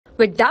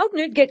With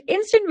Doubtnut, get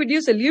instant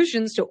video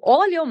solutions to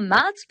all your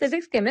maths,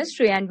 physics,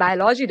 chemistry, and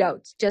biology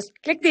doubts. Just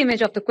click the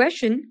image of the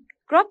question,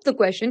 crop the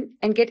question,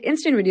 and get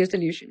instant video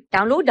solution.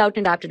 Download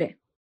Doubtnut app today.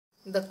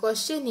 The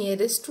question here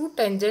is two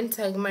tangent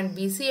segment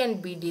BC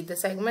and BD. The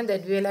segment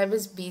that we will have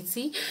is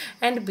BC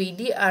and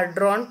BD are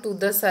drawn to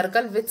the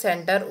circle with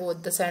center O.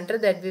 The center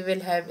that we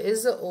will have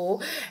is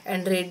O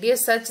and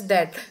radius such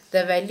that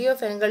the value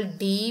of angle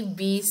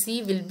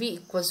DBC will be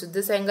equal to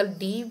this angle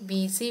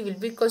DBC will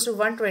be equal to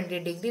 120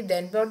 degree.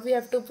 Then what we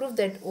have to prove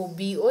that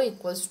OBO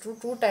equals to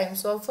 2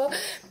 times of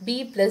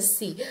B plus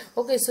C.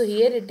 Okay, so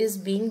here it is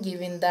being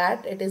given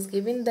that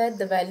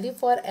the value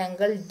for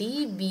angle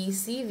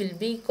DBC will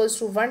be equal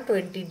to 120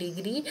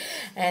 degree,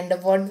 and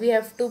what we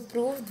have to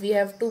prove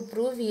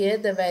here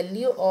the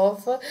value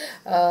of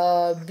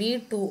B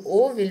to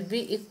O will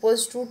be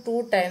equals to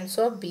 2 times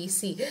of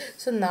BC.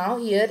 So now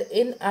here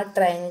in a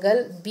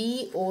triangle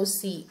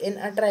BOC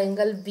and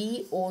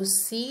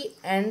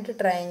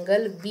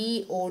triangle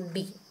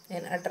BOD,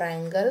 in a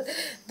triangle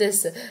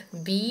this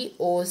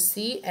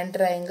BOC and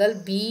triangle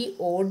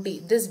BOD,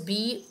 this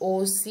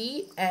BOC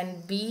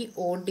and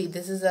BOD,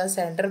 this is a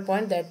center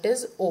point, that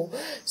is O.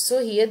 So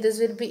here this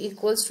will be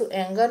equals to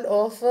angle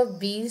of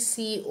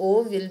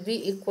BCO will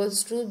be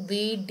equals to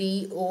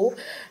BDO,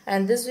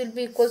 and this will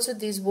be equals to,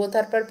 these both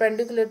are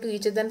perpendicular to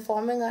each other,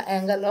 forming an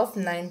angle of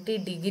 90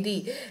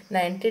 degree.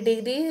 90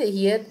 degree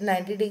here,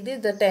 90 degree,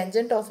 the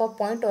tangent of a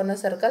point on a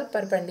circle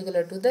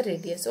perpendicular to the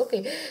radius.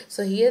 Okay,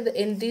 so here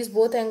in these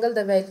both angles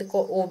the value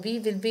OB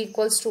will be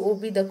equals to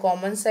OB, the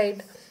common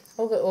side.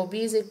 Okay, OB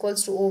is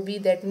equals to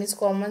OB, that means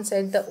common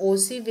side. The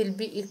OC will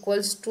be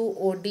equals to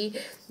OD,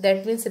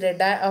 that means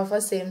radii of a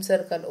same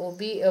circle.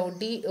 OC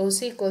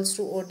equals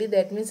to OD,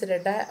 that means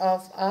radii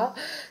of a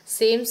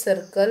same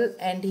circle.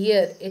 And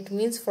here it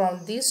means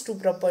from these two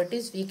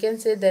properties we can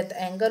say that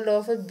the angle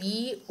of a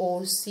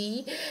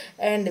BOC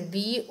and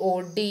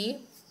BOD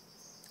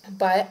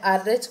by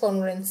RH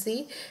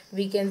congruency,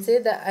 we can say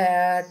the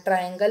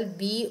triangle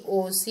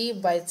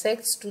BOC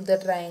bisects to the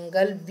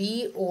triangle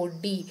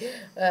BOD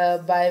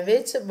by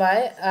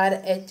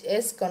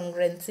RHS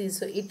congruency.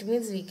 So it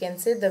means we can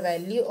say the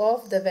value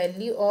of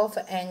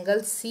angle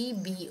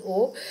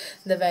CBO,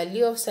 the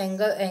value of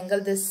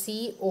angle the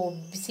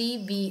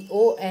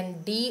CBO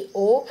and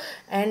DO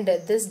and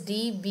this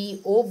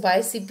DBO by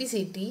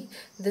CPCT,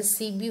 the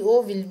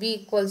CBO will be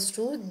equals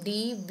to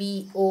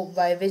DBO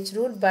by which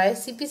rule? By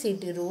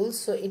CPCT rule.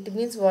 So it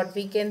means what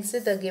we can say,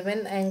 the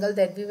given angle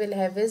that we will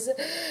have is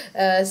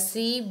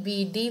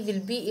CBD will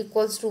be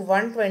equals to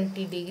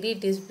 120 degree,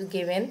 it is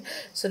given.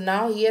 So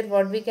now here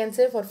what we can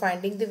say, for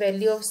finding the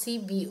value of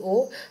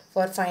CBO,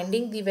 for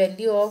finding the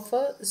value of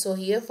so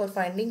here for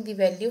finding the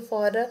value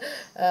for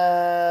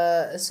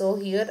so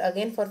here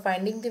again for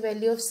finding the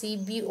value of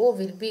CBO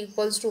will be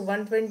equals to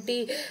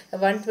 120.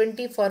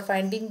 For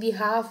finding the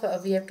half,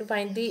 we have to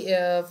find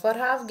the for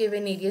half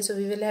given area, so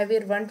we will have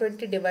here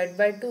 120 divided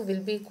by 2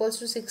 will be equals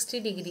to 60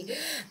 degree.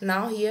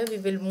 Now here we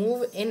will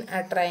move in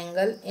a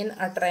triangle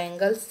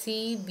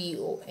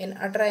CBO,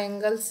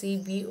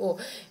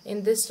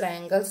 in this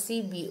triangle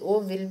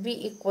CBO will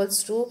be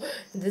equals to,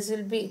 this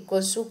will be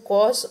equals to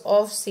cos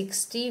of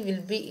 60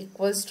 will be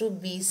equals to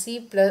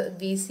BC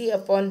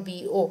upon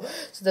BO.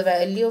 So the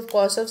value of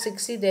cos of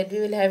 60 that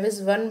we will have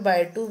is 1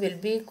 by 2 will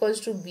be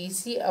equals to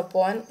BC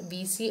upon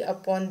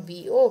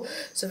BO.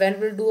 So when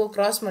we will do a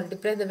cross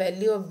multiply, the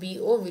value of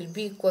BO will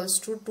be equals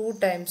to 2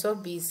 times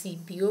of BC.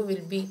 BO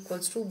will be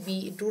equals to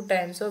 2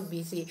 times of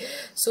BC.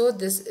 So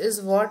this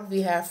is what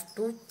we have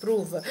to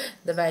prove.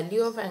 The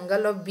value of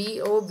angle of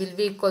BO will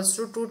be equals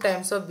to 2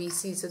 times of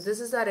BC. So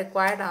this is the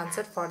required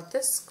answer for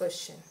this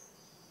question.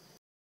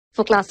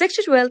 For class 6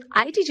 to 12,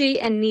 IIT JEE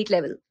and NEET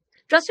level.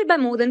 Trusted by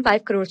more than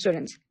 5 crore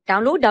students.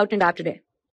 Download Doubtnut app today.